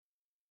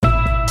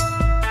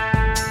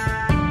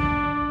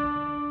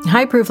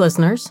Hi, Proof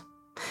listeners.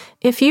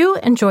 If you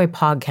enjoy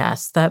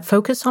podcasts that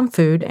focus on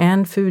food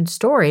and food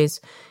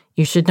stories,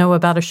 you should know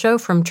about a show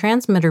from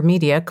Transmitter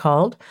Media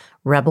called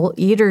Rebel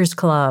Eaters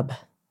Club.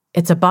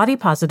 It's a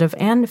body-positive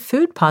and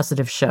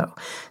food-positive show,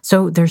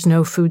 so there's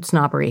no food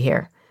snobbery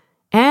here.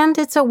 And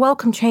it's a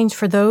welcome change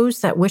for those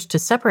that wish to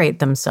separate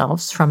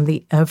themselves from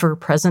the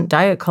ever-present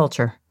diet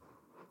culture.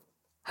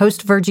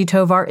 Host Virgie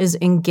Tovar is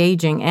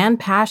engaging and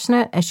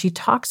passionate as she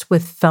talks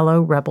with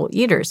fellow Rebel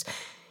Eaters,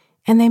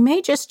 and they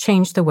may just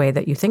change the way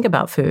that you think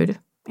about food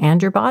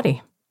and your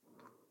body.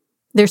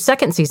 Their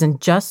second season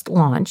just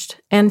launched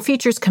and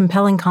features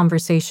compelling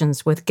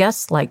conversations with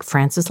guests like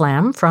Frances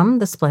Lam from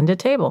The Splendid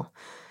Table.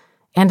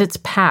 And it's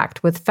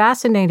packed with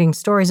fascinating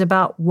stories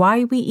about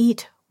why we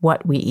eat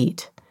what we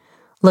eat.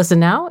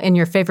 Listen now in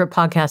your favorite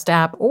podcast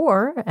app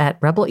or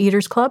at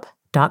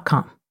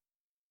rebeleatersclub.com.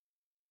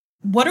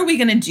 What are we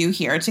going to do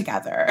here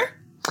together?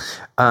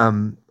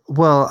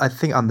 Well, I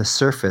think on the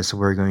surface,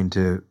 we're going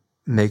to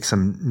make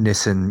some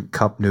Nissin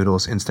cup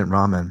noodles instant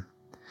ramen.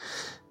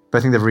 But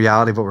I think the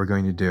reality of what we're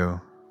going to do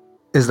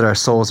is that our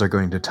souls are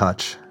going to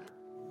touch.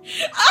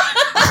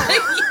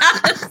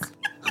 Yes.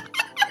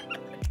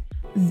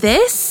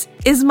 This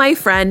is my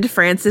friend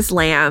Frances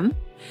Lam.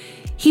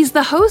 He's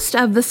the host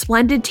of the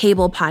Splendid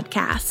Table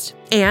podcast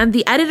and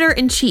the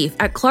editor-in-chief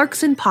at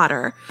Clarkson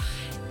Potter,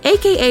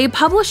 aka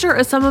publisher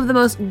of some of the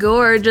most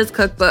gorgeous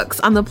cookbooks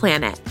on the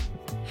planet.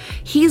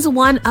 He's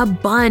won a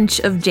bunch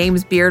of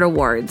James Beard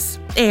Awards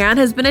and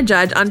has been a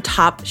judge on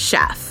Top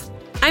Chef.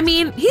 I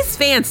mean, he's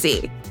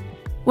fancy.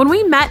 When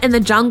we met in the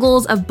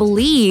jungles of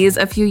Belize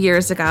a few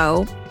years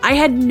ago, I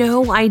had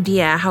no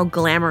idea how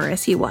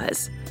glamorous he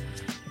was.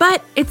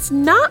 But it's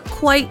not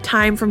quite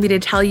time for me to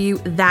tell you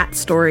that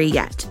story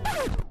yet.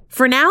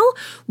 For now,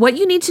 what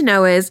you need to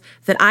know is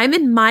that I'm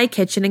in my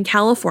kitchen in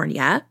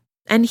California,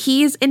 and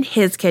he's in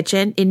his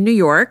kitchen in New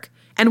York,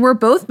 and we're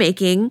both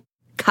making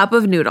cup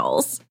of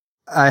noodles.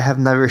 I have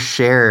never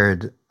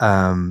shared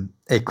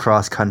a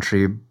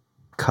cross-country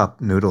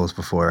cup noodles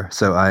before,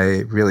 so I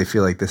really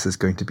feel like this is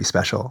going to be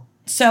special.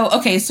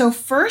 So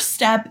first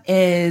step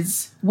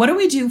is, what do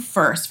we do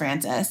first,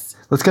 Frances?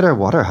 Let's get our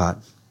water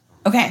hot.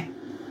 Okay.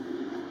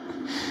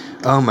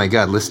 Oh my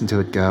God, listen to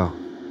it go.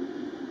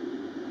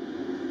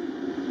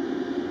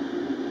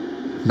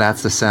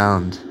 That's the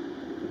sound.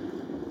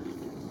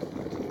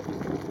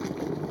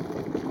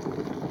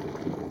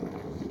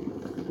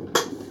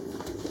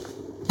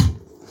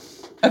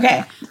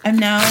 Okay,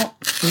 I'm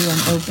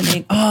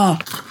opening. Oh,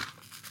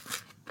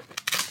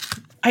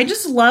 I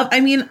just love,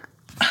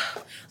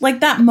 like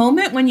that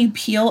moment when you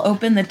peel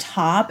open the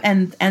top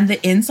and the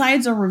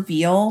insides are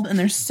revealed and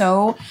they're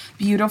so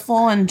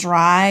beautiful and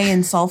dry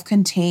and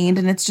self-contained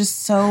and it's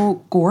just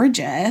so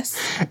gorgeous.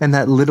 And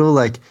that little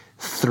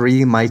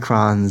 3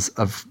 microns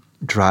of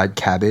dried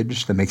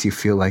cabbage that makes you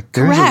feel like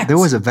there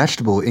was a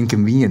vegetable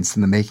inconvenience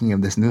in the making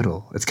of this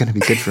noodle. It's going to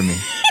be good for me.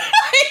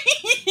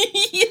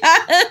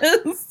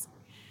 Yes.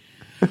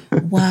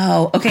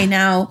 Wow. Okay,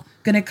 now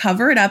gonna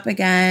cover it up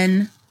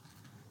again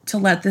to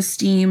let the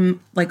steam,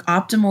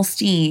 optimal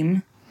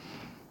steam.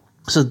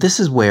 So this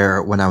is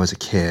where, when I was a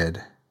kid,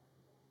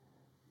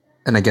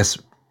 and I guess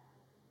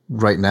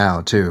right now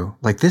too,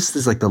 this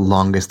is the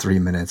longest 3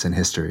 minutes in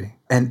history.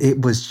 And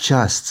it was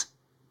just,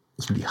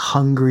 you'd be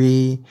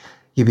hungry,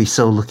 you'd be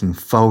so looking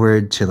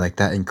forward to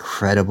that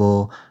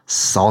incredible,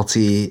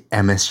 salty,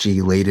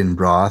 MSG-laden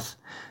broth.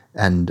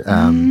 And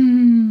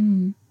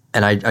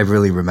and I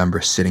really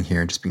remember sitting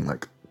here and just being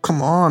like, come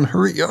on,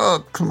 hurry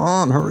up.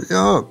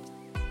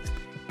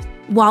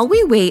 While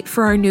we wait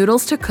for our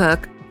noodles to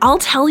cook, I'll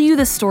tell you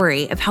the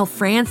story of how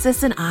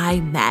Frances and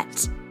I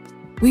met.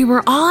 We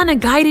were on a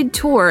guided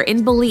tour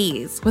in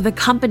Belize with a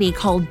company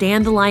called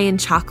Dandelion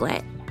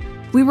Chocolate.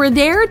 We were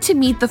there to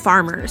meet the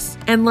farmers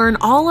and learn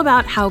all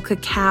about how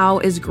cacao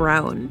is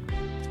grown.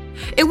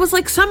 It was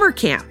like summer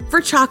camp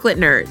for chocolate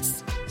nerds.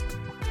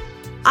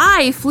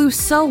 I flew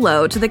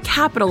solo to the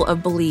capital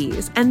of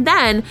Belize, and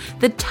then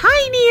the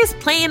tiniest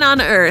plane on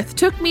Earth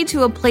took me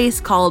to a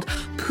place called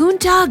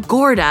Punta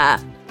Gorda.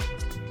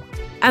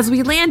 As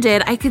we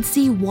landed, I could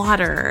see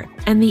water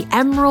and the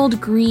emerald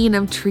green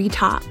of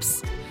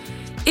treetops.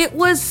 It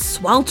was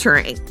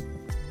sweltering.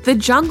 The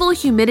jungle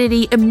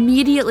humidity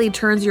immediately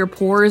turns your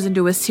pores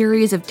into a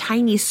series of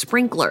tiny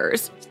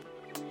sprinklers.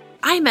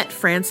 I met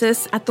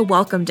Frances at the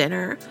welcome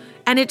dinner,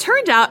 and it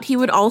turned out he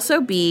would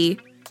also be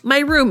my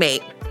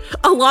roommate,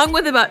 along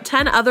with about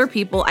 10 other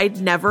people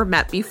I'd never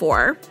met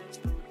before.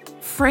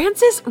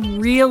 Frances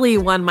really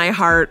won my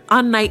heart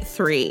on night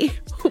 3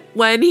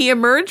 when he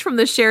emerged from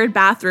the shared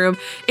bathroom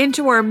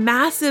into our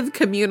massive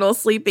communal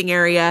sleeping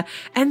area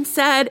and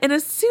said in a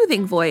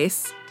soothing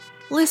voice,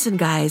 "Listen,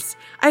 guys,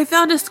 I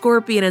found a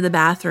scorpion in the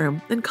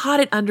bathroom and caught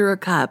it under a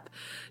cup.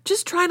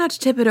 Just try not to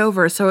tip it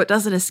over so it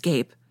doesn't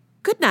escape.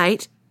 Good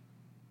night."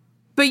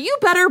 But you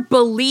better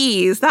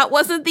believe that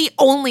wasn't the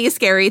only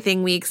scary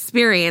thing we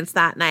experienced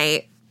that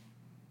night.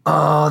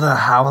 Oh, the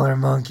howler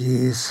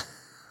monkeys.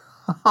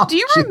 Do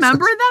you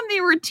remember them?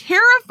 They were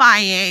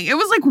terrifying. It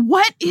was like,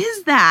 what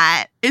is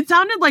that? It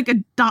sounded like a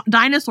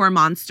dinosaur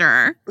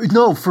monster.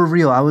 No, for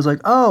real. I was like,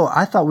 oh,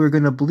 I thought we were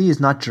going to Belize,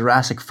 not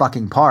Jurassic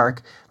fucking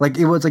Park. Like,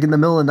 it was like in the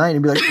middle of the night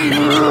and be like,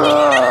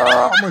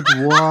 I'm like,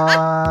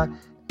 what?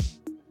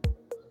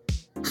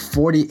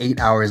 48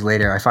 hours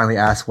later, I finally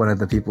asked one of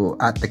the people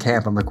at the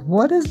camp, I'm like,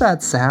 what is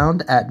that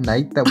sound at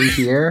night that we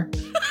hear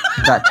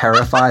that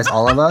terrifies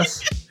all of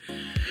us?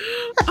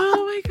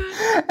 Oh my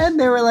God. And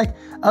they were like,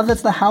 oh,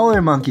 that's the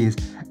howler monkeys.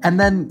 And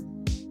then,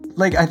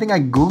 like, I think I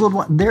Googled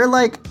one. They're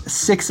like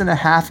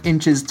 6.5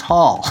 inches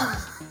tall.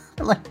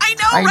 Like, I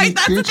know, right?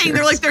 That's the thing.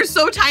 They're like, they're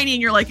so tiny.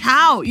 And you're like,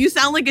 how? You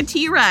sound like a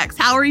T-Rex.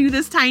 How are you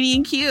this tiny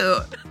and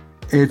cute?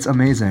 It's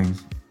amazing.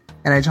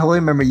 And I totally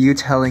remember you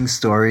telling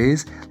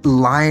stories,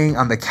 lying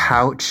on the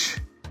couch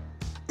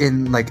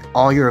in like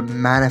all your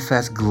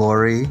manifest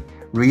glory,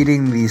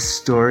 reading these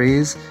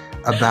stories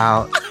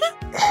about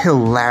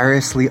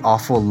hilariously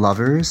awful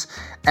lovers.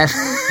 And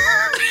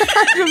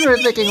I remember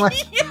thinking like,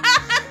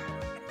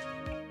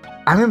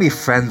 I'm going to be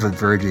friends with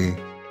Virgie.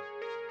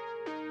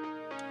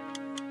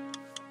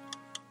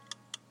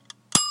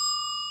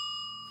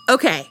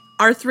 Okay,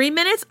 our 3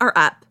 minutes are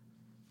up.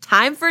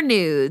 Time for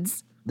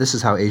nudes. This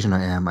is how Asian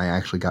I am. I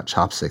actually got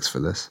chopsticks for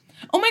this.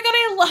 Oh my God,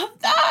 I love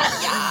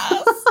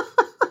that.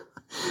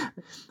 Yes.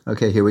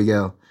 Okay, here we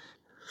go.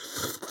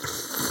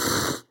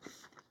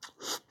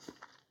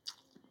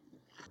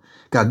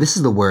 God, this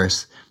is the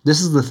worst. This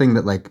is the thing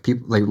that like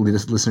people, like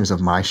listeners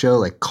of my show,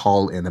 like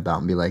call in about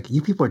and be like, you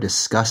people are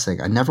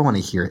disgusting. I never want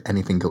to hear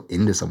anything go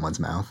into someone's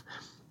mouth.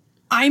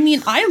 I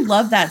mean, I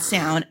love that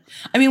sound.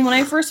 I mean, when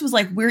I first was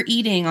like, we're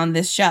eating on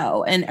this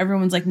show, and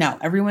everyone's like, no,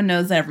 everyone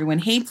knows that, everyone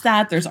hates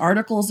that. There's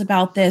articles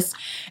about this.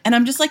 And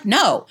I'm just like,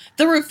 no,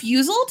 the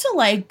refusal to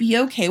like be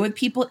okay with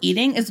people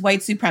eating is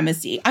white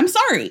supremacy. I'm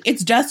sorry.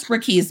 It's just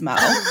racismo,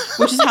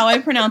 which is how I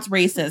pronounce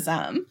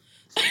racism.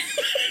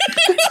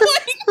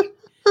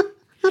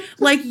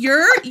 Like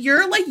your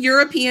like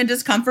European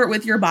discomfort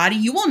with your body,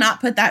 you will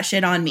not put that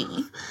shit on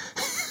me.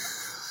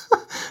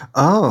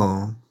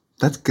 Oh,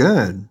 that's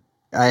good.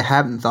 I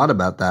haven't thought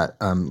about that,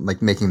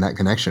 like making that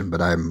connection,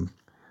 but I'm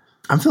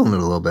feeling it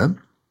a little bit.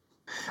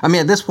 I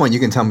mean, at this point, you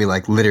can tell me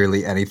like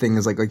literally anything.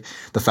 Is like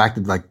the fact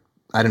that like,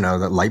 I don't know,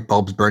 that light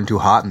bulbs burn too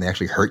hot and they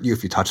actually hurt you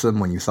if you touch them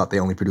when you thought they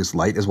only produce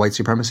light is white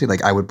supremacy.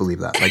 Like, I would believe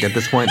that. Like at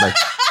this point, like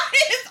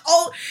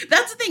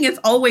that's the thing. It's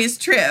always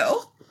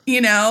true,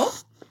 you know?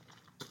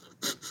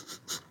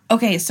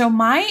 Okay, so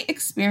my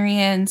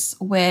experience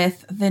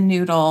with the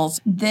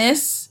noodles,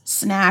 this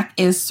snack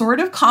is sort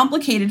of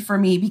complicated for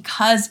me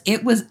because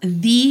it was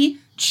the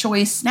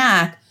choice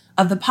snack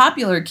of the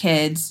popular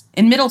kids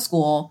in middle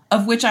school,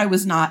 of which I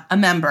was not a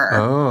member.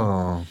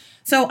 Oh.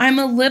 So I'm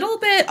a little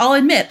bit, I'll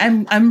admit,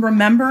 I'm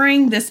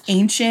remembering this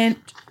ancient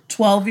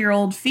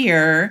 12-year-old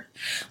fear.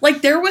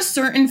 Like there was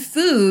certain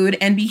food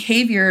and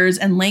behaviors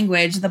and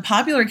language the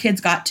popular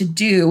kids got to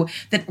do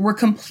that were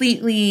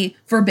completely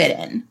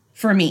forbidden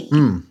for me.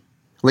 Mm.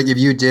 Like if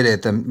you did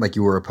it, then like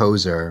you were a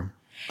poser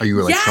or you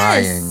were like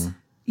trying.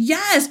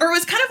 Yes. Or it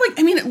was kind of like,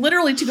 I mean,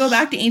 literally to go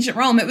back to ancient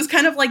Rome, it was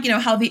kind of like, you know,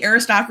 how the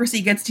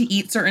aristocracy gets to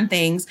eat certain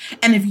things.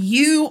 And if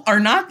you are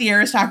not the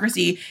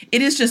aristocracy,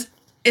 it is just,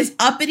 it's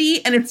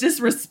uppity and it's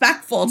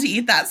disrespectful to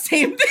eat that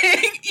same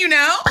thing, you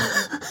know?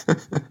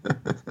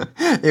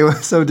 It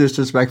was so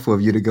disrespectful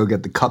of you to go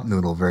get the cup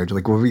noodle, Virg.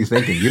 Like, what were you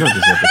thinking? You don't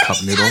deserve the cup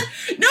noodle.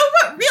 No,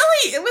 but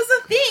really, it was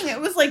a thing.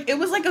 It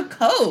was like a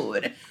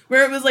code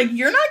where it was like,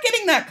 you're not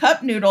getting that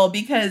cup noodle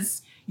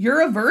because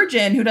you're a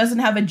virgin who doesn't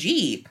have a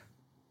Jeep.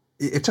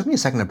 It took me a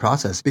second to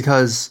process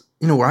because,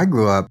 you know, where I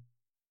grew up,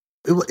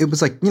 it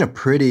was like, you know,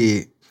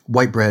 pretty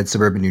white bread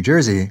suburban New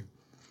Jersey.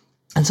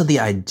 And so the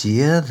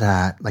idea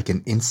that like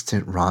an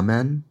instant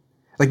ramen,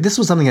 like this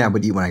was something that I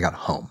would eat when I got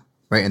home,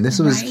 right? And this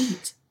was,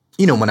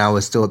 you know, when I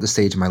was still at the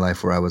stage in my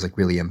life where I was like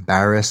really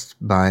embarrassed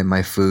by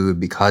my food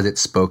because it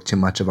spoke too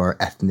much of our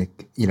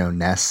ethnic, you know,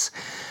 ness.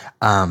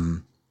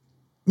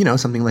 You know,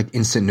 something like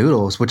instant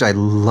noodles, which I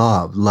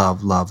love.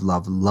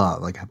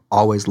 Like I've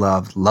always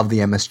loved the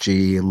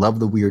MSG,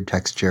 love the weird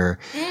texture.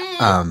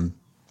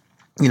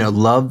 You know,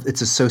 love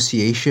its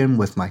association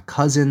with my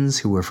cousins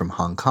who were from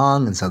Hong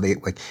Kong. And so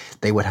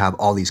they would have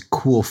all these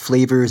cool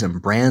flavors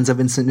and brands of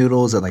instant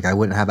noodles that like I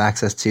wouldn't have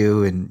access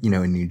to in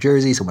New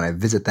Jersey. So when I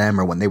visit them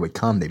or when they would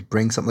come, they'd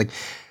bring something like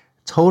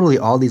totally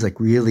all these like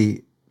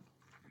really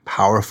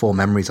powerful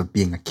memories of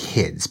being a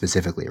kid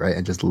specifically, right?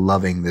 And just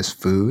loving this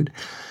food.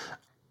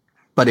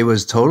 But it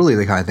was totally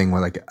the kind of thing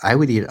where like I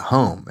would eat at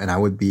home and I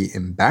would be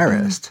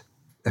embarrassed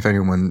if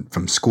anyone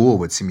from school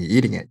would see me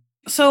eating it.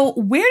 So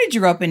where did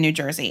you grow up in New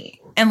Jersey?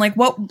 And like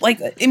what,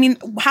 like, I mean,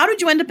 how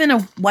did you end up in a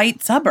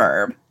white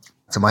suburb?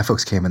 So my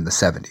folks came in the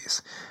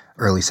 70s,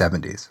 early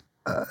 70s,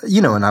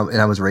 you know, and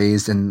I was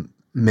raised in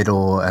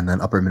middle and then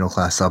upper middle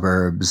class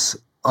suburbs,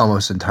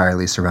 almost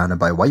entirely surrounded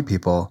by white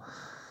people.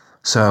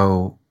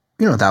 So,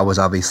 you know, that was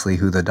obviously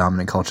who the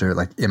dominant culture,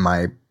 like in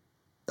my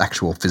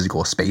actual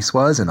physical space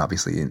was, and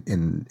obviously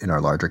in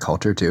our larger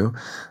culture too.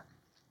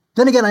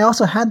 Then again, I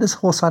also had this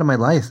whole side of my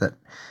life that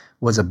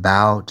was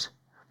about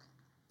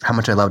how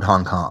much I loved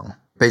Hong Kong.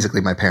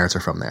 Basically, my parents are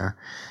from there.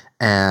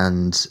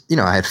 And,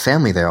 I had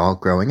family there all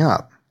growing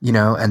up,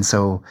 and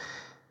so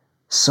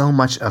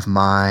much of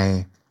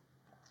my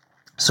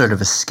sort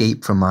of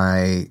escape from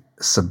my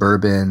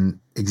suburban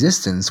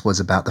existence was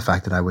about the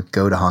fact that I would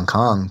go to Hong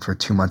Kong for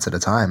 2 months at a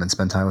time and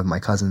spend time with my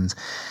cousins.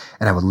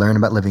 And I would learn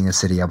about living in a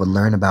city. I would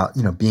learn about,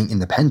 being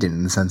independent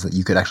in the sense that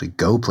you could actually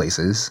go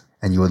places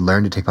and you would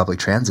learn to take public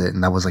transit.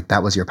 And that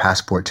was your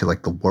passport to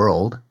like the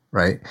world,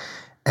 right?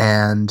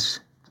 And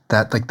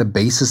that like the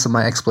basis of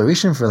my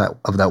exploration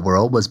of that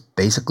world was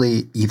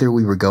basically either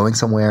we were going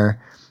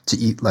somewhere to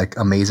eat like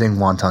amazing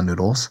wonton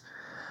noodles,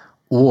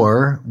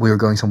 or we were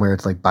going somewhere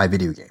to like buy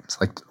video games,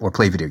 or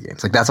play video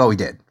games. Like that's all we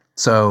did.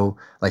 So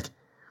like it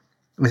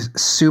was a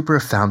super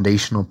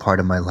foundational part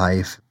of my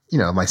life,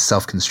 my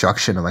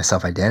self-construction of my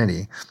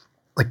self-identity.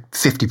 Like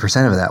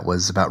 50% of that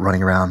was about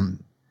running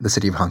around the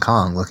city of Hong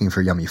Kong looking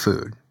for yummy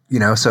food,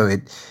 So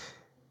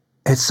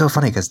it's so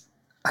funny because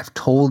I've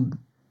told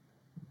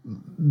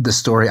the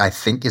story I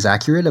think is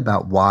accurate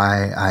about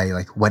why I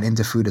like went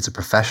into food as a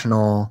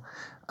professional,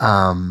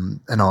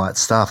 and all that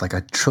stuff like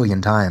a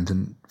trillion times.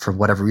 And for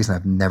whatever reason,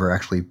 I've never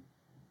actually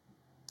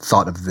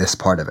thought of this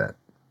part of it.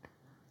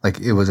 Like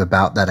it was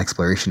about that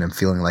exploration and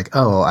feeling like,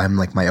 oh, I'm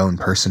like my own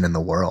person in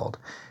the world.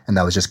 And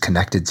that was just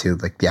connected to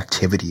like the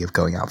activity of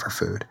going out for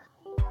food.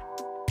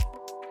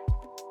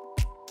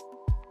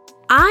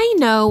 I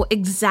know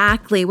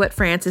exactly what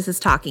Francis is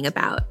talking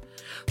about.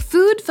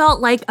 Food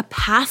felt like a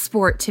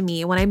passport to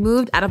me when I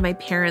moved out of my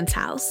parents'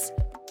 house.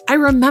 I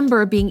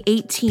remember being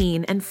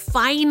 18 and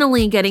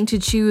finally getting to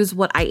choose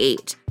what I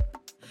ate.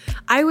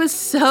 I was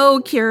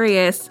so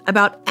curious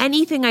about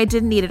anything I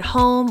didn't eat at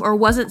home or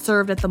wasn't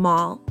served at the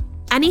mall.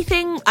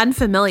 Anything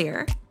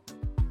unfamiliar.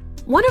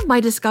 One of my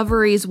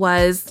discoveries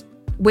was,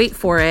 wait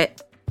for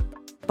it,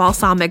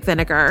 balsamic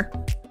vinegar.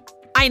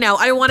 I know,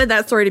 I wanted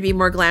that story to be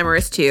more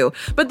glamorous too,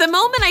 but the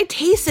moment I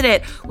tasted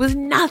it was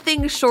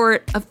nothing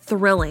short of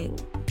thrilling.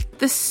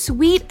 The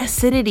sweet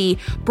acidity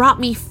brought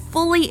me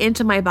fully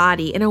into my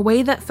body in a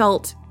way that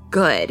felt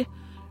good.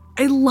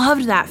 I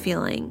loved that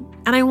feeling,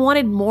 and I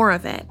wanted more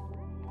of it.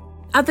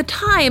 At the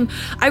time,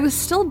 I was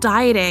still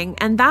dieting,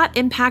 and that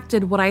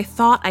impacted what I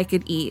thought I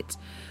could eat.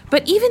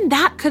 But even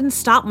that couldn't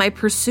stop my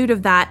pursuit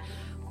of that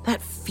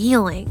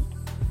feeling.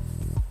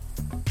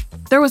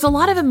 There was a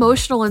lot of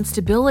emotional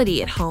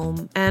instability at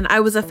home, and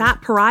I was a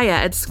fat pariah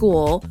at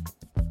school.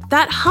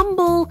 That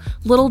humble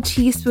little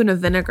teaspoon of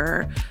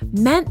vinegar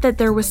meant that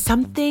there was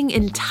something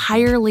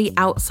entirely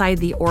outside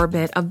the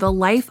orbit of the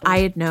life I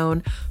had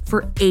known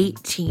for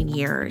 18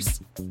 years.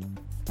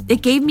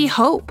 It gave me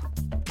hope.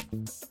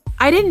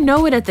 I didn't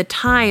know it at the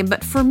time,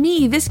 but for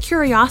me, this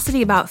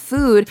curiosity about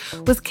food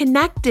was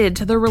connected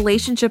to the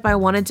relationship I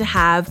wanted to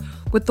have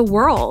with the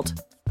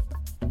world.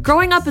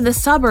 Growing up in the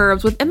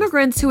suburbs with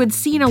immigrants who had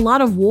seen a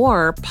lot of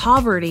war,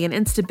 poverty, and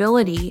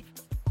instability,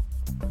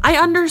 I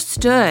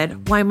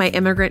understood why my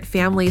immigrant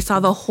family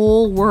saw the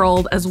whole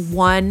world as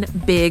one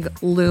big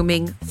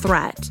looming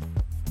threat.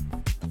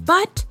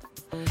 But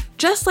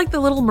just like the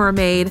Little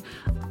Mermaid,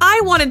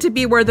 I wanted to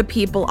be where the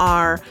people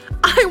are.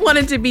 I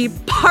wanted to be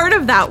part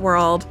of that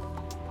world.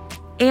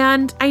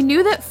 And I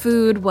knew that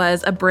food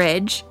was a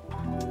bridge.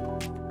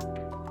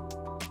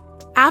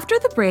 After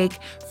the break,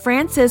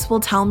 Francis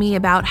will tell me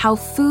about how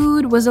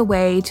food was a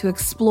way to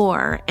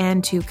explore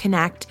and to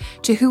connect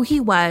to who he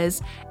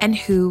was and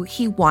who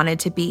he wanted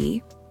to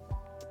be.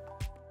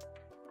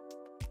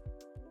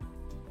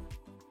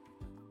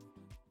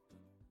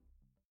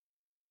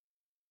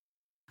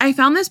 I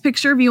found this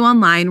picture of you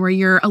online where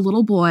you're a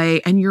little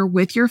boy and you're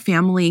with your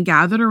family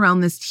gathered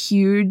around this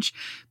huge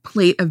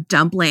plate of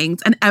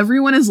dumplings, and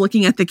everyone is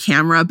looking at the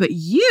camera, but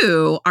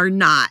you are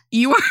not.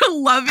 You are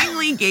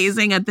lovingly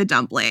gazing at the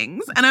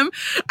dumplings. And I'm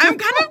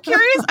kind of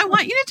curious. I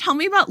want you to tell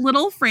me about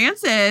little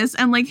Francis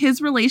and like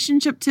his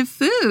relationship to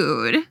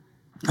food.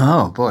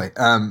 Oh boy.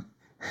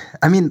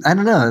 I mean, I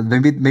don't know.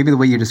 Maybe the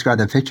way you describe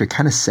that picture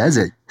kind of says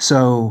it.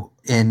 So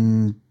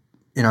in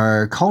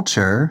our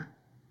culture,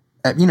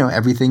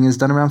 everything is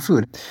done around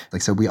food.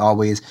 Like, so we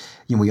always,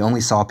 we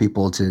only saw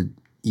people to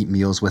eat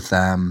meals with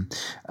them.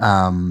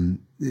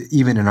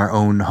 Even in our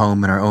own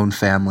home, in our own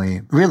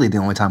family, really the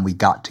only time we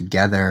got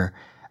together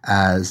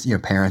as,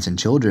 parents and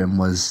children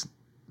was,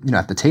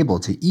 at the table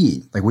to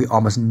eat. Like we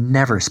almost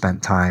never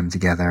spent time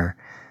together,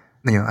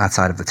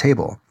 outside of the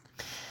table.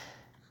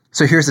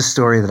 So here's a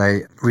story that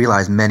I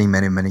realized many,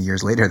 many, many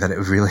years later that it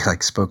really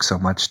like spoke so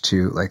much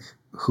to like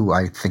who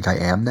I think I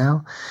am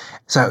now.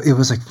 So it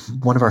was like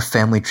one of our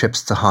family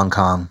trips to Hong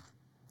Kong.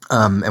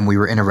 And we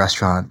were in a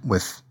restaurant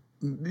with,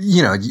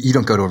 you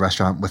don't go to a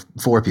restaurant with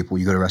 4 people.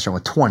 You go to a restaurant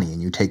with 20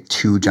 and you take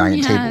 2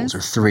 giant tables or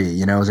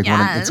 3, it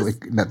was like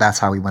that's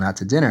how we went out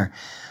to dinner.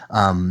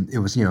 It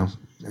was,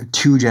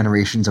 2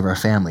 generations of our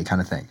family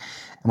kind of thing.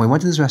 And we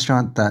went to this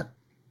restaurant that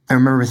I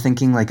remember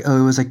thinking like,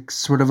 oh, it was like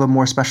sort of a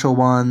more special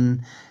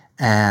one.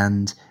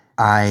 And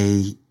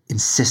I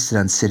insisted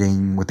on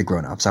sitting with the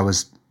grown-ups. I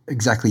was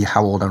exactly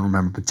how old I don't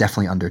remember, but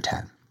definitely under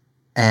 10.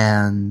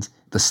 And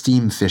the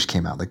steamed fish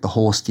came out, like the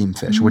whole steamed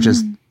fish, which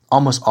is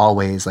almost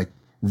always like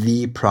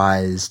the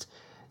prized,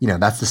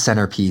 that's the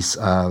centerpiece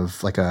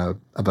of like a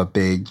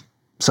big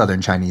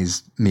Southern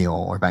Chinese meal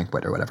or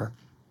banquet or whatever.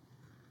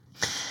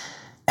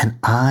 And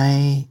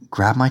I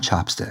grabbed my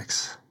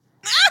chopsticks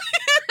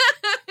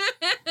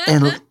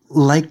and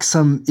like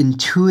some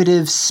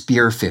intuitive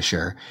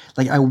spearfisher,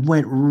 like I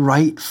went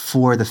right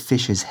for the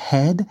fish's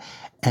head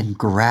and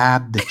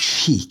grabbed the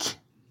cheek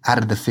out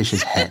of the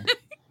fish's head,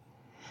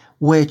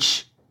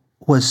 which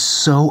was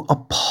so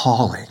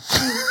appalling.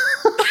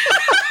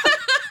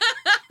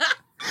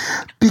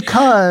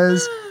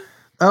 Because,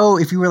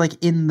 if you were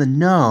like in the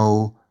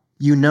know,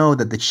 you know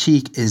that the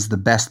cheek is the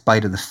best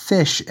bite of the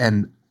fish,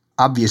 and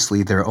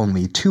obviously there are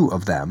only 2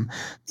 of them.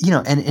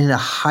 And in a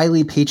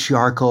highly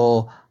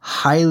patriarchal,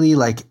 highly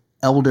like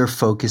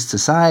elder-focused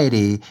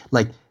society,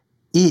 like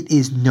it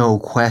is no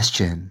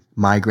question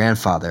my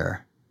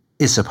grandfather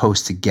is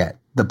supposed to get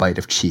the bite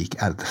of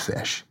cheek out of the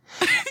fish.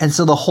 And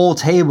so the whole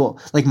table,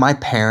 like my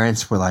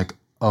parents were like,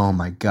 oh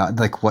my God,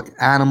 like what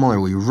animal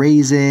are we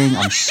raising?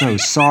 I'm so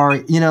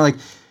sorry.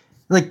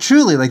 Like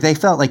truly, like they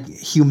felt like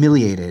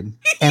humiliated.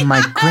 And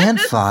my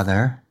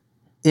grandfather,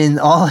 in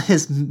all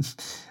his,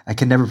 I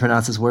can never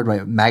pronounce this word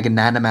right,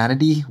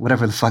 magnanimity,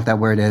 whatever the fuck that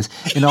word is,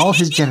 in all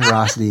his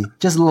generosity,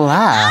 just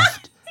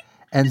laughed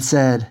and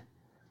said,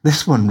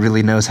 this one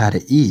really knows how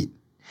to eat.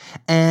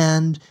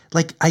 And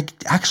like, I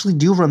actually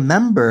do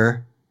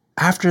remember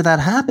after that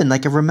happened,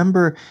 like I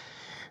remember,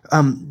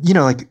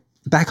 like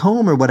back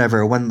home or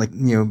whatever, when like,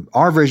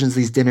 our versions of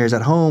these dinners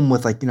at home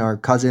with like, our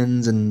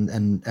cousins and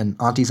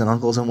aunties and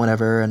uncles and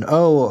whatever. And,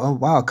 oh,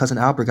 wow, cousin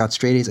Albert got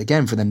straight A's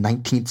again for the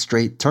 19th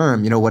straight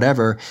term,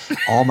 whatever.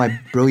 All my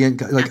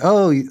brilliant, like,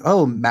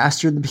 oh,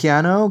 mastered the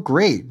piano.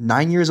 Great.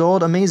 9 years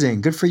old. Amazing.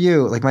 Good for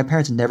you. Like my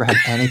parents never had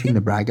anything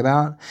to brag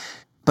about,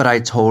 but I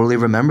totally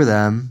remember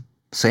them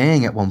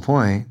saying at one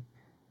point,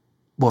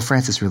 well,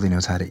 Francis really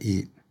knows how to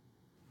eat.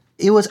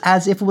 It was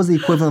as if it was the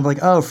equivalent of like,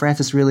 oh,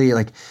 Francis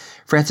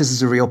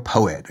is a real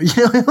poet.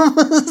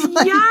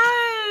 Like,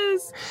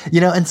 yes.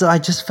 And so I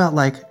just felt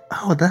like,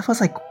 oh,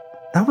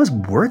 that was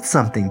worth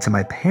something to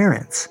my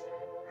parents.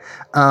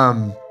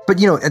 But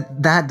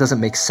that doesn't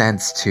make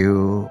sense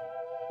to,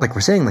 like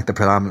we're saying, like the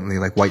predominantly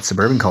like white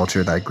suburban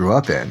culture that I grew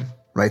up in,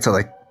 right? So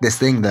like this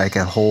thing that I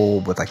can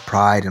hold with like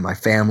pride in my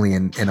family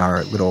and in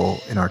our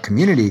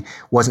community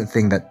wasn't a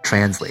thing that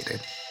translated.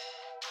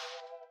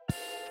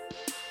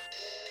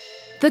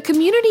 The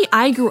community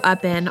I grew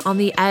up in on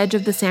the edge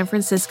of the San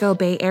Francisco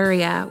Bay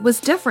Area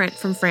was different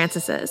from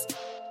Francis's.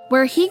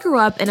 Where he grew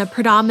up in a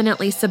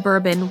predominantly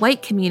suburban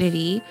white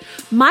community,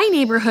 my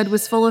neighborhood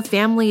was full of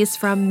families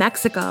from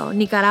Mexico,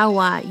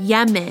 Nicaragua,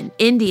 Yemen,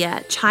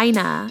 India,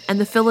 China, and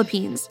the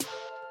Philippines.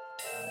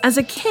 As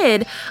a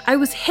kid, I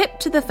was hip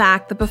to the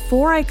fact that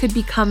before I could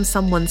become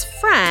someone's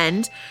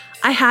friend,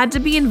 I had to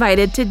be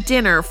invited to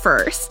dinner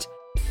first.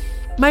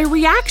 My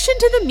reaction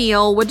to the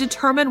meal would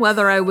determine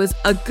whether I was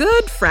a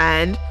good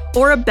friend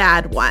or a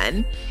bad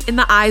one in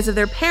the eyes of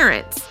their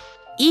parents.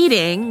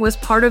 Eating was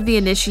part of the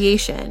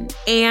initiation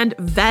and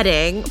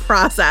vetting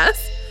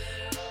process.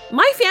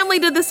 My family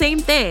did the same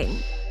thing.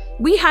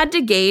 We had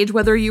to gauge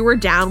whether you were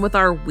down with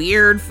our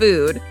weird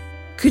food.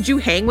 Could you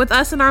hang with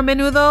us in our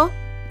menudo?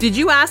 Did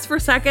you ask for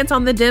seconds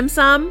on the dim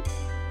sum?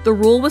 The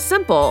rule was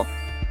simple: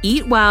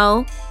 eat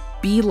well,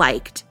 be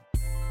liked.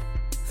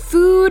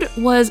 Food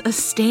was a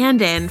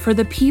stand-in for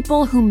the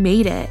people who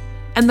made it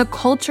and the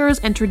cultures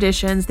and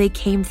traditions they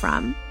came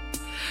from.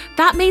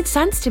 That made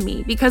sense to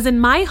me because in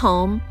my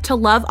home, to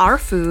love our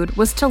food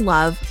was to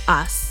love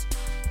us.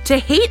 To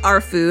hate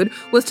our food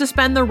was to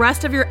spend the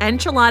rest of your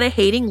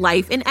enchilada-hating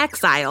life in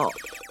exile.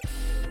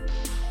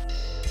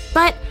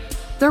 But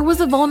there was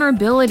a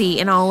vulnerability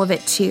in all of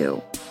it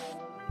too.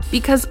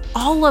 Because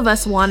all of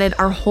us wanted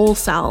our whole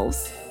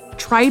selves,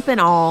 tripe and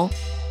all,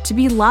 to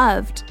be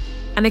loved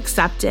and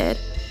accepted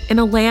in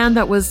a land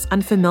that was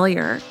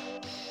unfamiliar.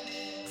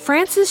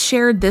 Francis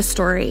shared this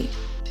story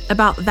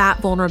about that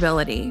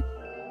vulnerability.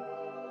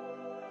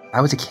 I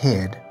was a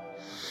kid,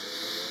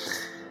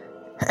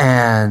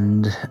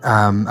 and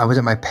I was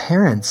at my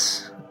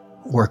parents'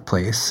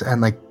 workplace,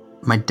 and like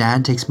my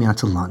dad takes me out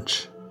to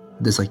lunch.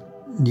 This like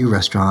new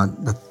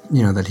restaurant that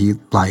that he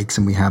likes,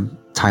 and we have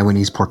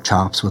Taiwanese pork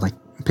chops with like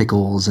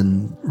pickles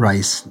and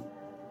rice,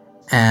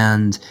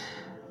 and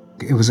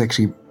it was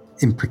actually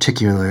in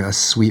particular a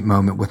sweet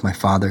moment with my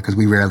father because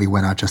we rarely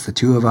went out just the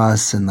two of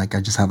us, and like I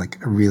just had like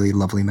a really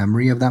lovely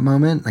memory of that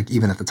moment. Like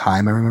even at the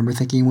time, I remember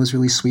thinking it was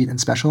really sweet and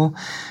special.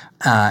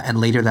 And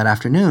later that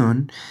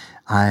afternoon,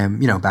 I'm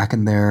back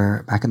in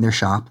their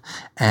shop,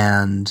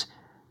 and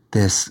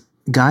this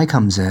guy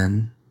comes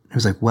in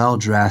who's like well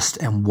dressed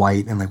and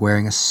white and like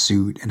wearing a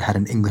suit and had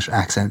an English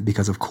accent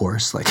because of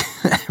course like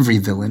every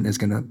villain is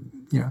gonna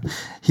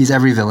he's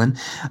every villain.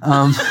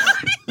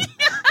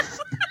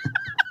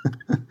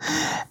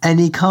 And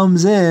he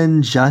comes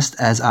in just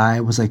as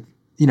I was like,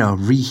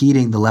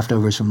 reheating the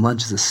leftovers from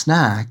lunch as a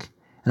snack.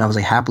 And I was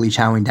like happily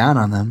chowing down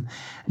on them.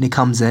 And he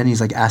comes in,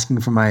 he's like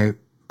asking for my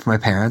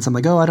parents. I'm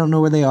like, oh, I don't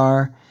know where they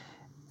are.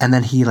 And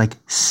then he like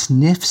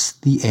sniffs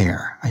the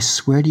air. I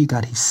swear to you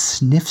God, he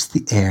sniffs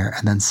the air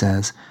and then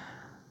says,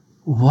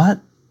 what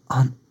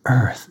on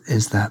earth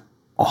is that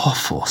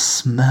awful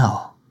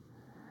smell?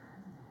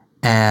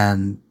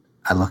 And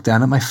I look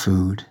down at my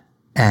food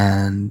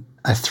and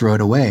I throw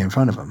it away in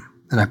front of him.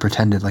 And I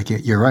pretended like,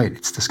 you're right,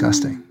 it's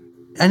disgusting.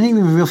 I didn't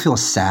even really feel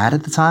sad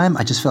at the time.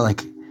 I just felt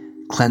like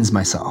cleanse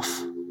myself.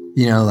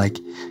 You know, like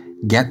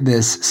get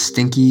this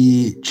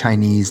stinky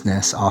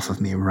Chinese-ness off of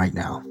me right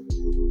now.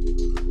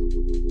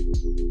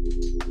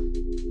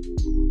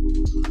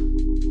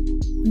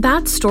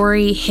 That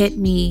story hit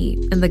me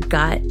in the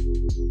gut.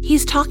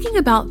 He's talking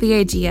about the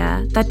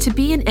idea that to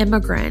be an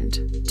immigrant,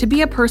 to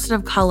be a person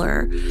of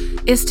color,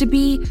 is to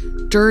be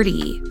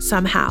dirty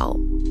somehow.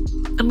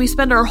 And we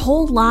spend our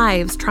whole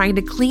lives trying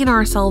to clean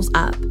ourselves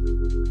up.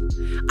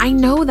 I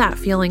know that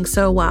feeling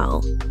so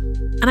well.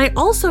 And I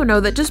also know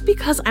that just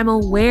because I'm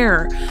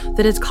aware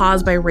that it's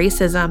caused by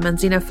racism and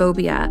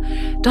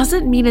xenophobia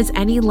doesn't mean it's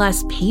any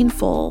less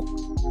painful.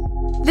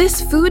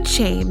 This food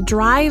shame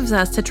drives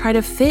us to try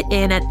to fit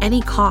in at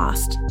any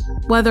cost,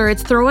 whether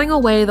it's throwing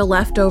away the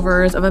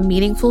leftovers of a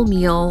meaningful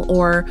meal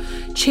or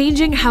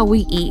changing how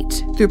we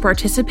eat through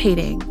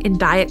participating in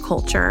diet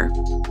culture.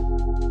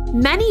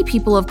 Many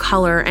people of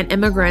color and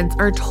immigrants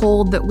are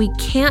told that we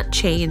can't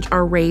change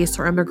our race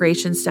or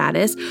immigration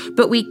status,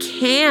 but we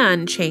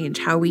can change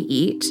how we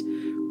eat.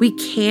 We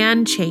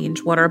can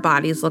change what our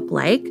bodies look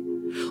like.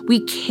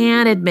 We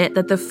can admit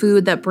that the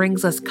food that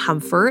brings us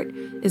comfort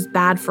is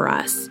bad for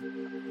us.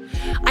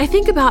 I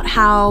think about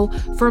how,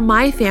 for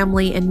my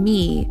family and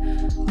me,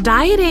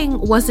 dieting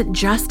wasn't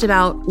just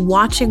about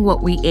watching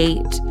what we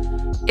ate.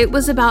 It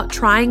was about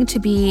trying to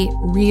be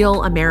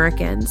real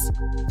Americans.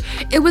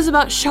 It was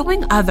about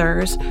showing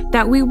others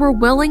that we were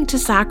willing to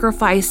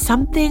sacrifice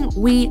something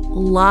we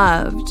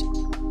loved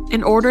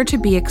in order to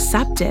be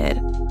accepted.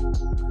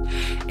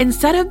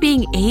 Instead of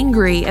being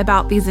angry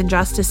about these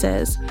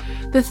injustices,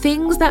 the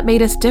things that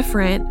made us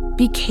different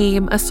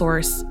became a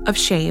source of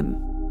shame.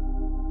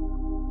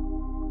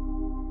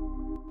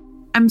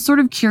 I'm sort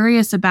of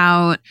curious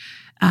about,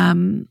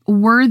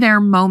 were there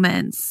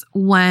moments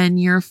when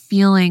your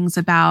feelings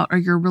about or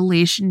your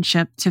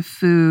relationship to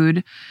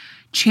food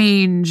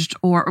changed,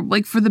 or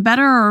like for the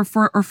better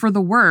or for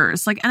the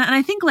worse? Like, and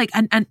I think like,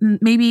 and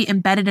maybe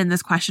embedded in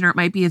this question, or it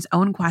might be its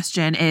own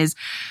question, is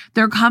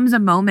there comes a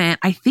moment,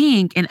 I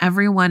think, in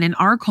everyone in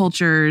our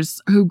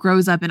cultures who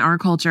grows up in our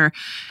culture,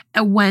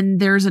 when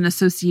there's an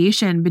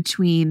association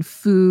between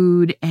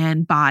food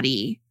and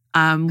body.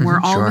 Where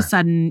all of a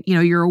sudden, you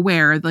know, you're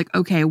aware, like,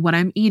 okay, what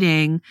I'm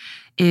eating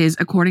is,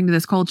 according to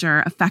this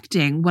culture,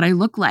 affecting what I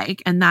look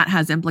like, and that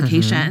has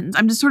implications.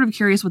 I'm just sort of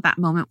curious what that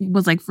moment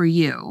was like for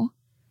you.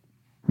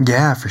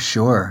 Yeah, for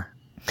sure.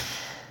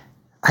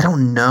 I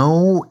don't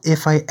know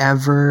if I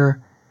ever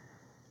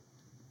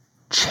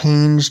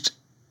changed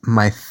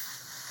my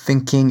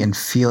thinking and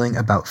feeling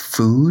about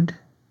food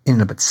in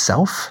and of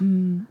itself,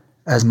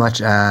 as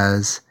much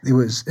as it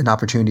was an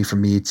opportunity for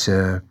me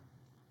to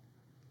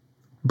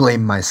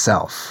blame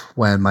myself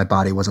when my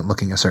body wasn't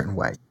looking a certain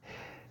way.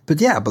 But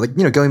yeah, but like,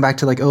 you know, going back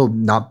to like,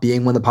 not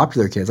being one of the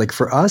popular kids, like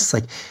for us,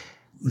 like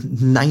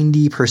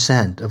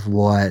 90% of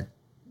what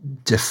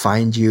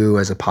defined you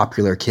as a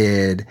popular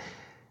kid,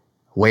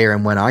 where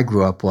and when I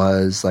grew up,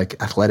 was like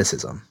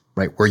athleticism,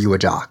 right? Were you a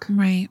jock?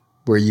 Right.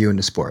 Were you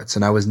into sports?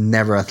 And I was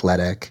never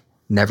athletic,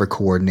 never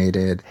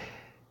coordinated.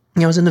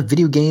 You know, I was into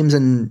video games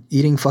and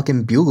eating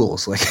fucking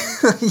bugles. Like,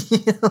 you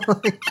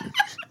know,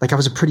 like I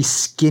was a pretty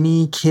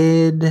skinny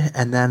kid,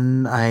 and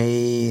then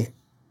I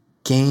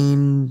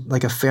gained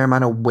like a fair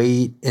amount of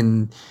weight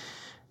in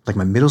like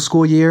my middle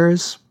school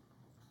years.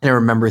 And I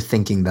remember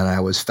thinking that I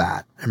was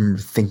fat. I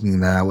remember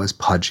thinking that I was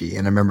pudgy.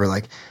 And I remember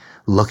like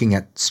looking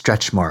at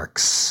stretch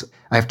marks.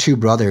 I have two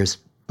brothers,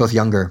 both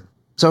younger.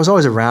 So I was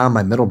always around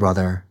my middle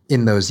brother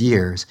in those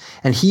years.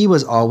 And he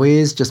was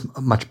always just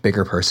a much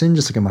bigger person,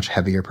 just like a much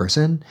heavier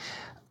person.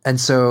 And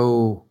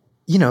so,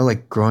 you know,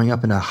 like growing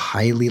up in a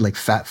highly like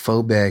fat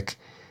phobic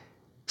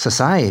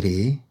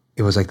society,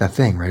 it was like that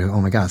thing, right?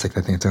 Oh my God, it's like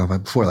that thing I talked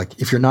about before. Like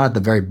if you're not at the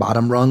very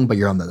bottom rung, but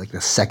you're on the like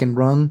the second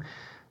rung,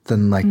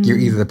 then like you're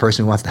either the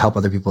person who wants to help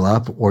other people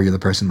up, or you're the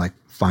person like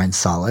finds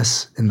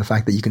solace in the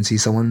fact that you can see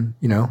someone,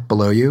 you know,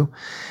 below you.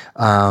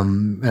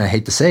 And I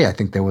hate to say, I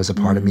think there was a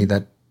part of me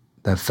that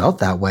felt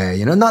that way,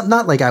 you know,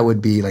 not like I would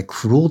be like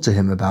cruel to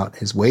him about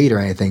his weight or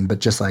anything, but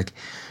just like,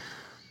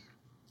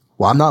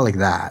 well, I'm not like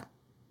that.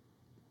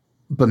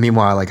 But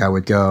meanwhile, like I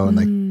would go and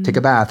like take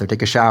a bath or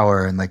take a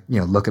shower and like, you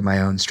know, look at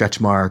my own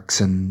stretch marks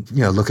and,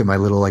 you know, look at my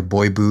little like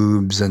boy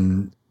boobs.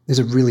 And there's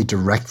a really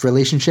direct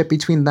relationship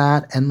between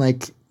that and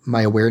like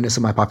my awareness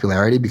of my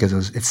popularity, because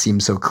it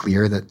seemed so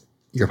clear that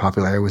your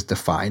popularity was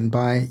defined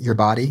by your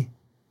body.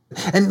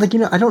 And like, you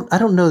know, I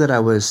don't know that I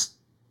was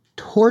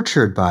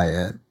tortured by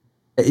it.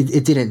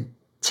 It didn't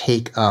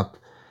take up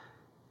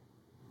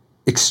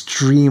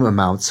extreme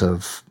amounts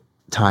of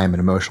time and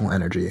emotional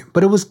energy,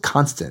 but it was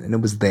constant and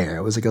it was there.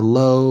 It was like a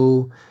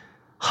low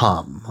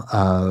hum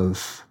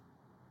of,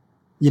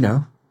 you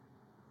know,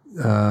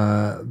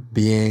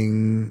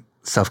 being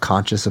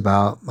self-conscious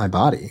about my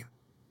body.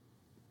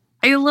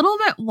 I a little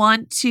bit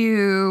want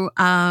to,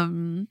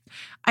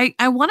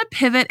 I want to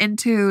pivot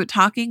into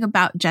talking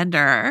about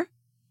gender.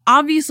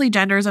 Obviously,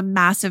 gender is a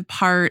massive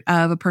part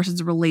of a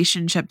person's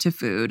relationship to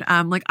food.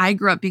 Like I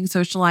grew up being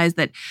socialized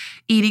that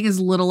eating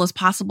as little as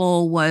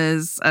possible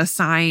was a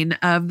sign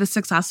of the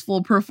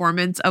successful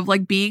performance of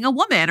like being a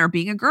woman or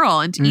being a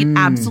girl, and to eat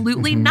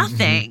absolutely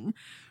nothing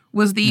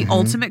was the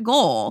ultimate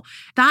goal.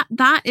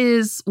 That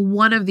is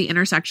one of the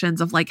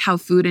intersections of like how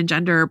food and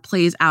gender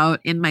plays out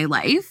in my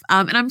life.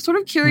 And I'm sort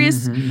of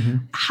curious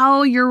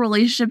how your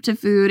relationship to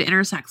food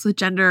intersects with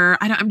gender.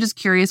 I'm just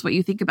curious what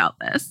you think about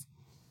this.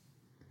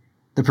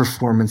 The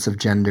performance of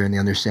gender and the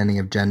understanding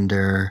of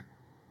gender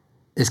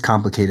is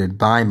complicated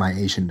by my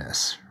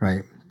Asianness,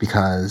 right?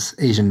 Because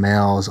Asian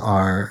males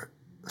are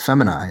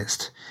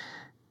feminized.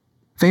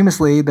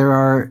 Famously, there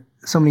are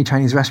so many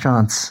Chinese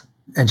restaurants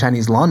and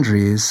Chinese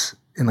laundries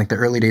in like the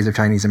early days of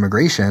Chinese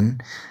immigration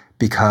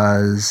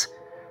because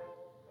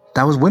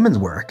that was women's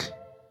work.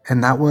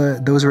 And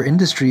those were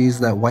industries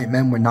that white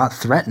men were not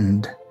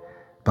threatened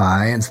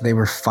by, and so they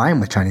were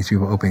fine with Chinese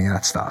people opening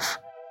that stuff.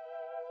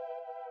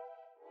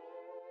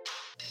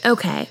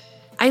 Okay,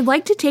 I'd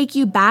like to take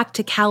you back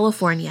to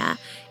California,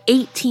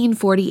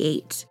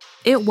 1848.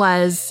 It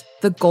was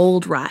the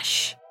gold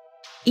rush.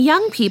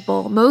 Young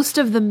people, most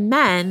of the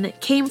men,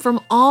 came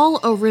from all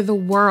over the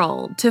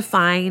world to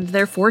find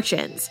their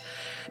fortunes,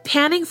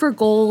 panning for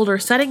gold or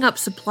setting up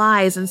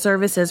supplies and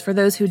services for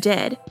those who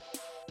did.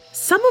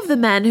 Some of the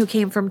men who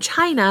came from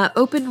China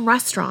opened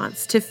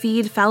restaurants to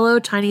feed fellow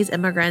Chinese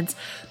immigrants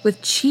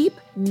with cheap,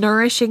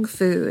 nourishing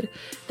food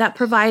that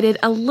provided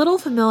a little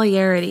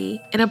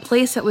familiarity in a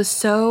place that was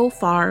so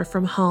far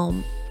from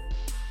home.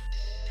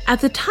 At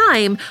the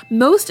time,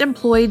 most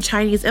employed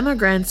Chinese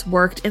immigrants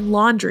worked in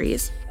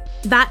laundries.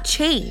 That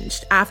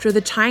changed after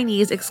the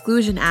Chinese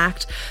Exclusion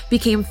Act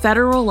became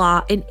federal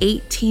law in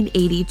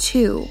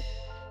 1882.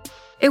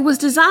 It was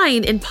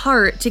designed in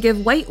part to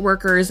give white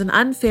workers an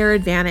unfair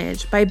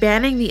advantage by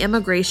banning the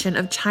immigration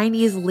of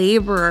Chinese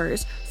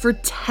laborers for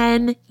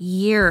 10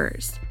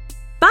 years.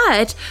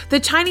 But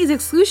the Chinese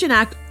Exclusion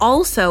Act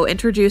also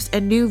introduced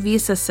a new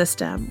visa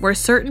system where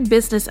certain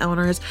business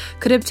owners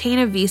could obtain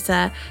a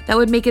visa that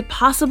would make it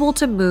possible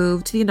to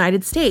move to the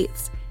United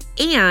States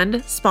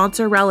and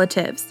sponsor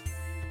relatives.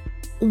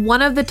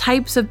 One of the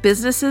types of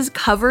businesses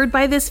covered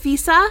by this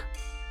visa?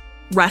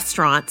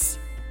 Restaurants.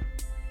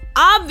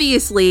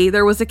 Obviously,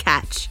 there was a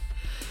catch.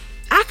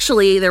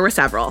 Actually, there were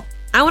several.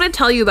 I want to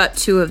tell you about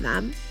two of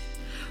them.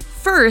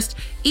 First,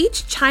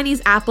 each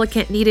Chinese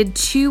applicant needed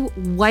 2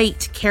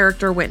 white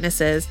character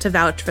witnesses to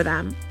vouch for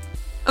them.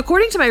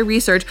 According to my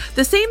research,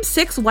 the same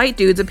 6 white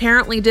dudes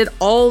apparently did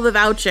all the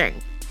vouching.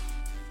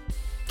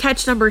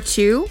 Catch number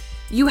 2,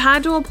 you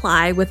had to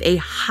apply with a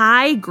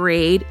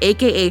high-grade,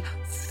 aka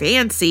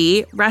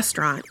fancy,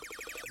 restaurant.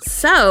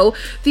 So,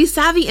 these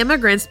savvy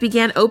immigrants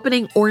began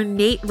opening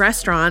ornate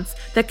restaurants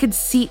that could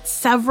seat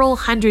several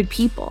hundred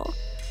people.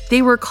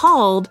 They were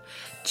called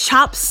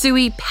chop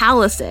suey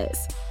palaces.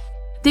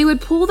 They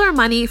would pool their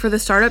money for the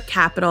startup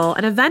capital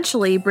and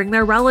eventually bring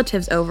their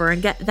relatives over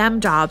and get them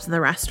jobs in the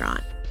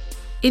restaurant.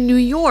 In New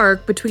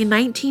York, between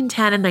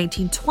 1910 and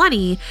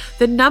 1920,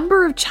 the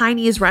number of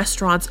Chinese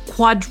restaurants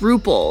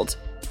quadrupled.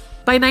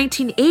 By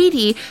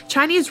 1980,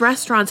 Chinese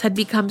restaurants had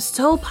become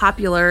so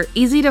popular,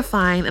 easy to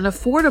find, and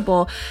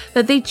affordable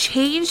that they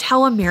changed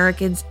how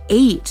Americans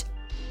ate.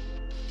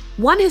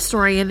 One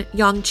historian,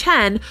 Yang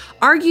Chen,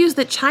 argues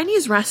that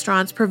Chinese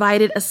restaurants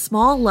provided a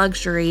small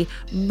luxury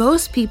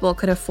most people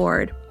could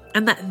afford,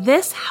 and that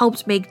this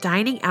helped make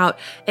dining out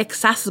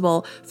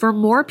accessible for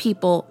more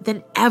people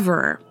than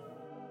ever.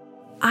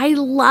 I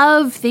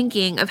love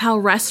thinking of how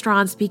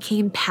restaurants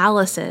became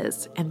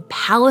palaces, and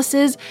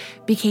palaces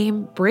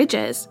became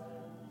bridges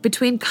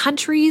between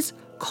countries,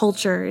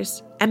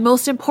 cultures, and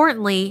most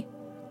importantly,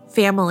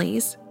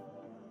 families.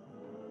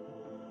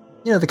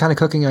 You know, the kind of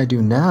cooking I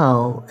do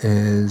now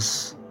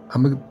is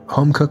I'm a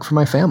home cook for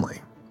my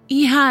family.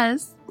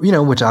 Yes. You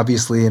know, which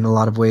obviously in a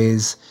lot of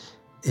ways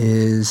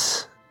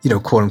is, you know,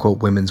 quote unquote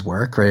women's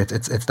work, right?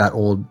 It's that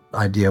old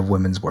idea of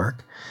women's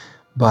work.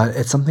 But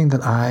it's something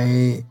that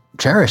I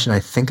cherish and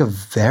I think of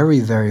very,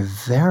 very,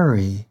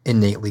 very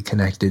innately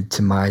connected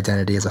to my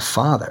identity as a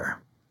father.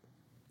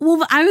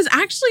 Well, I was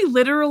actually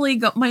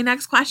literally, my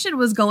next question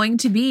was going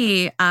to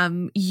be,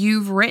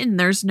 you've written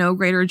there's no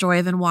greater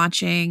joy than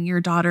watching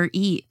your daughter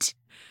eat.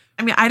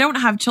 I mean, I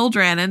don't have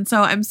children, and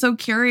so I'm so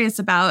curious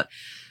about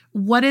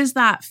what is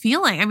that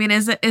feeling? I mean,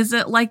 is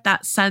it like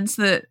that sense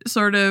that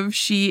sort of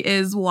she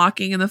is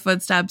walking in the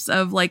footsteps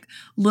of like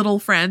little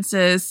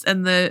Francis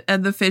and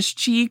the fish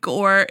cheek,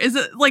 or is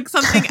it like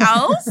something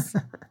else?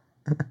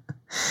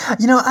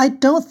 You know, I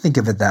don't think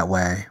of it that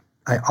way.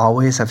 I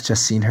always have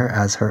just seen her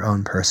as her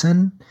own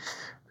person.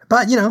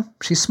 But, you know,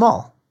 she's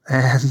small.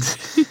 And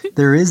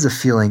there is a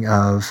feeling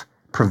of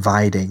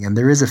providing, and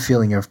there is a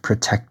feeling of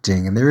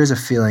protecting, and there is a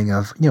feeling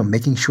of, you know,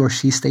 making sure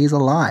she stays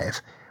alive.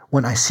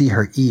 When I see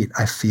her eat,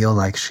 I feel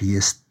like she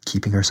is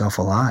keeping herself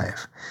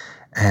alive.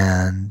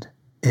 And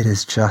it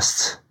is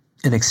just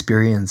an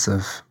experience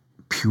of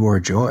pure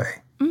joy.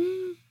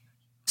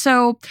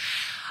 So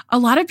a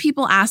lot of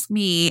people ask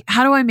me,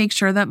 how do I make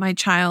sure that my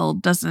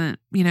child doesn't,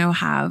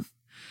 have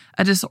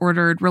a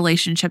disordered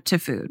relationship to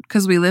food?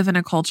 Because we live in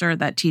a culture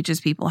that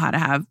teaches people how to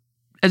have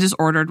a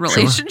disordered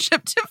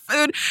relationship to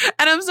food.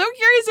 And I'm so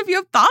curious if you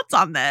have thoughts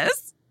on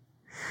this.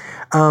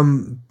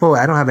 Boy,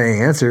 I don't have any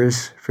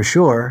answers for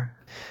sure.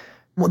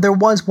 Well, there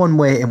was one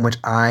way in which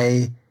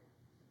I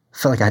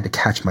felt like I had to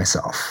catch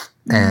myself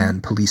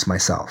and police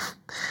myself,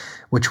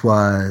 which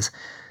was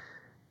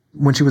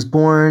when she was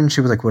born,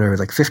 she was like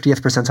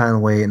 50th percentile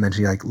in weight, and then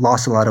she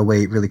lost a lot of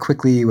weight really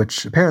quickly,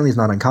 which apparently is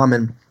not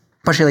uncommon,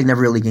 but she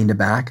never really gained it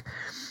back.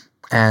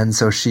 And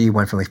so she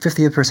went from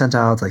 50th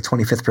percentile to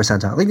 25th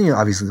percentile,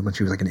 obviously when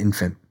she was an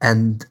infant.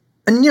 And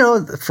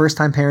the first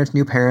time parents,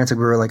 new parents, we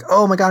were like,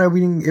 oh my God,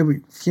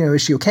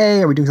 is she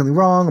okay? Are we doing something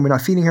wrong? Are we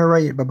not feeding her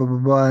right? Blah, blah, blah,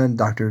 blah. And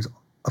doctors,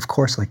 of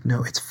course,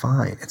 no, it's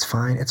fine. It's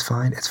fine. It's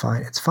fine. It's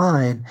fine. It's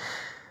fine.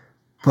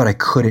 But I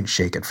couldn't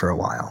shake it for a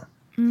while.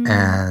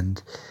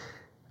 And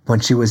when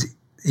she was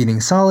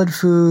eating solid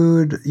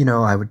food,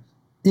 I would,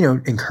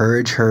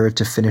 encourage her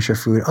to finish her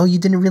food. Oh, you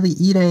didn't really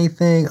eat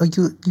anything. Oh,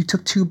 you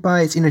took 2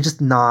 bites.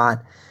 Just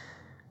not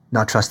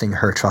trusting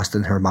her trust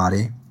in her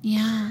body.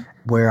 Yeah.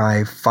 Where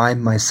I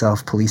find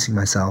myself policing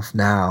myself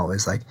now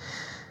is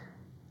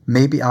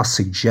maybe I'll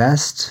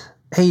suggest,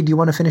 hey, do you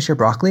want to finish your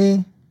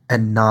broccoli?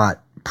 And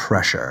not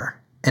pressure.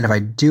 And if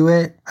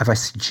I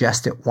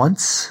suggest it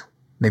once,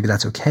 maybe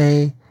that's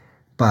okay,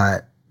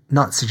 but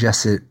not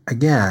suggest it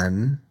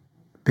again,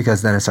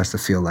 because then it starts to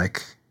feel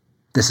like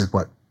this is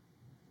what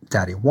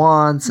daddy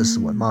wants, this is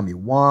what mommy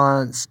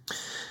wants.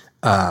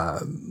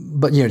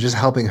 But, just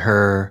helping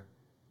her,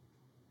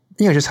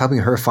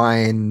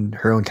 find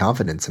her own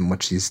confidence in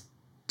what she's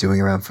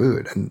doing around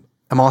food. And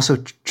I'm also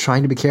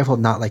trying to be careful of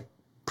not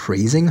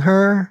praising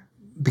her,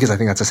 because I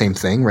think that's the same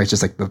thing, right? It's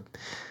just the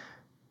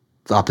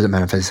opposite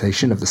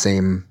manifestation of the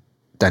same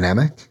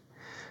dynamic.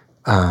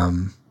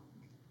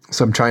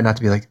 So I'm trying not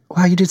to be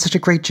wow, you did such a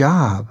great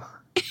job.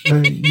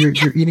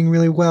 You're eating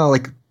really well.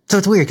 So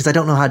it's weird because I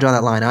don't know how to draw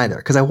that line either,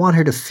 because I want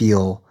her to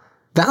feel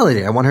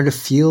validated. I want her to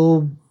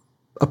feel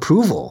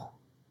approval,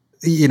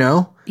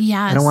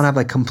 Yes. I don't want to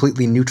have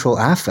completely neutral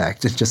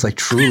affect. It's just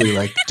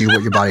truly do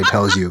what your body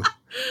tells you.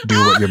 Do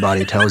what your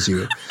body tells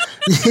you.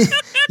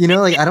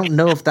 I don't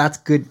know if that's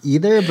good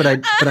either, but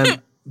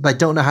I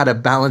don't know how to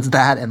balance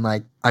that. And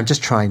I'm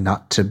just trying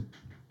not to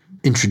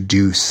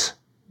introduce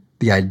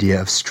the idea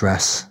of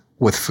stress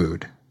with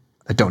food.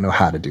 I don't know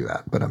how to do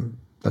that, but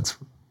that's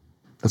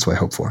what I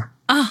hope for.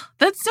 Oh,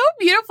 that's so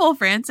beautiful,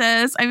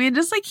 Francis. I mean,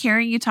 just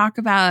hearing you talk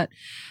about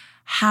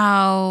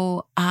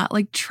how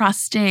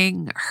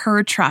trusting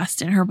her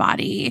trust in her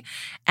body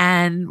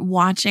and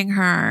watching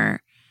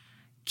her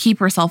keep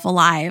herself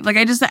alive.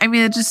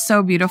 It's just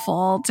so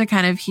beautiful to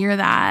kind of hear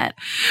that.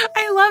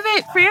 I love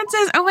it,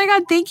 Francis. Oh my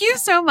God. Thank you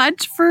so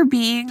much for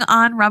being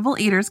on Rebel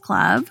Eaters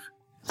Club.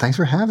 Thanks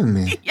for having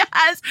me.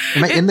 Yes.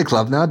 Am I in the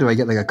club now? Do I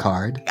get a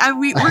card?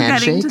 We're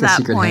getting to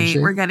that point.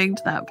 Handshake? We're getting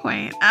to that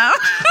point.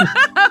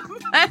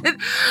 But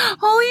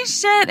holy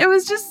shit. It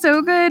was just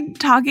so good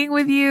talking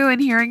with you and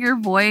hearing your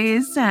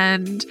voice.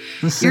 And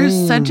you're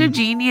such a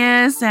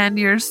genius. And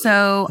you're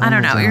so, I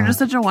don't know, you're just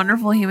such a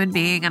wonderful human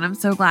being. And I'm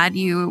so glad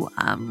you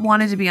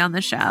wanted to be on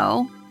the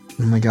show.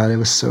 Oh my God. It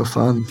was so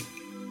fun.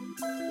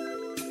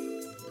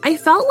 I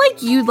felt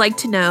like you'd like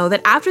to know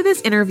that after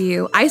this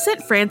interview, I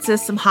sent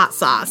Francis some hot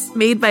sauce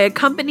made by a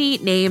company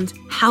named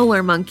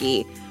Howler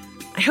Monkey.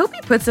 I hope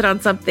he puts it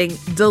on something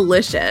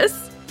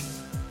delicious.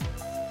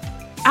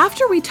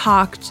 After we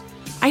talked,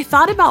 I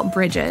thought about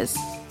bridges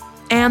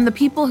and the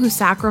people who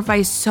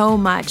sacrifice so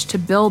much to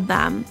build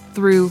them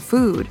through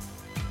food.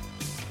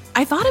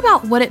 I thought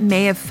about what it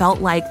may have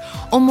felt like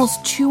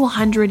almost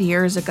 200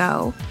 years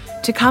ago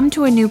to come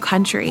to a new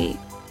country,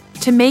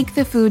 to make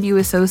the food you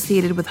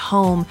associated with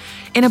home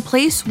in a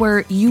place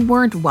where you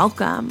weren't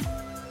welcome.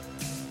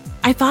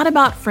 I thought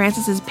about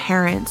Francis's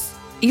parents,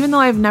 even though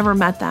I've never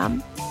met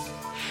them.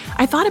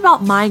 I thought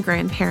about my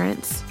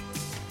grandparents.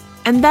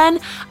 And then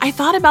I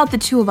thought about the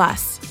two of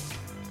us.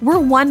 We're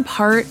one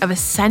part of a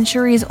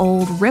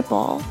centuries-old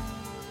ripple.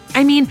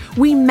 I mean,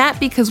 we met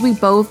because we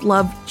both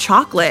loved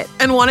chocolate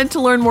and wanted to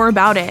learn more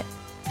about it.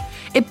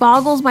 It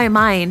boggles my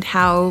mind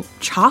how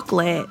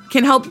chocolate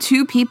can help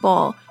two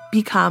people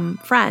become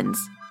friends.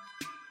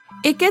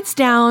 It gets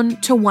down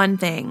to one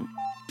thing.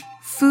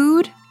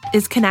 Food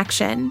is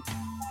connection.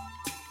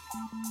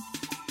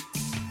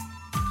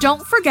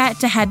 Don't forget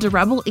to head to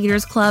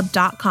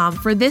rebeleatersclub.com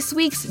for this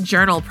week's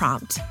journal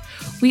prompt.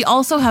 We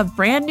also have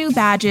brand new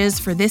badges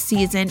for this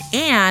season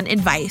and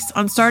advice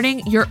on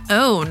starting your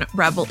own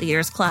Rebel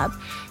Eaters Club,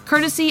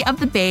 courtesy of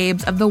the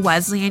babes of the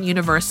Wesleyan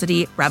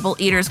University Rebel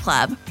Eaters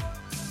Club.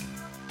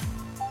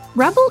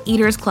 Rebel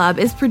Eaters Club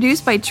is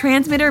produced by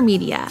Transmitter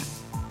Media.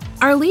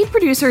 Our lead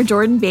producer,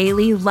 Jordan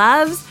Bailey,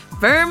 loves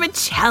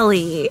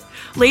vermicelli.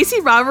 Lacey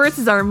Roberts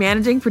is our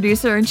managing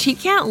producer, and she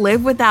can't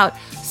live without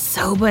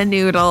soba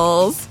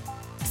noodles.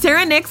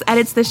 Sarah Nix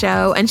edits the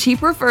show, and she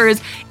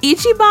prefers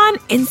Ichiban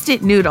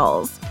instant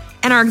noodles.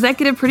 And our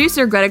executive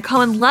producer, Greta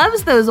Cohen,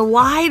 loves those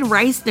wide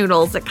rice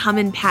noodles that come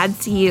in Pad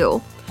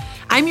See-Ew.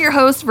 I'm your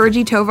host,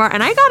 Virgie Tovar,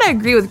 and I gotta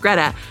agree with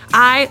Greta.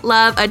 I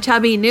love a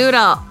chubby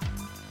noodle.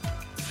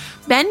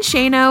 Ben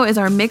Shano is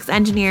our mix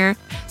engineer.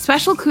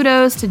 Special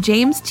kudos to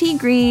James T.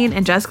 Green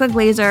and Jessica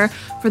Glazer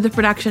for the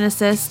production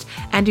assist,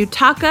 and to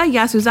Taka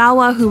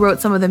Yasuzawa, who wrote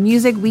some of the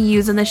music we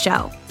use in the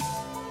show.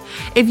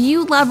 If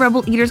you love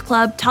Rebel Eaters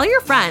Club, tell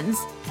your friends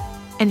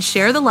and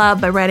share the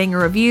love by writing a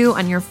review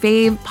on your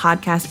fave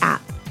podcast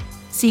app.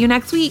 See you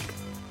next week.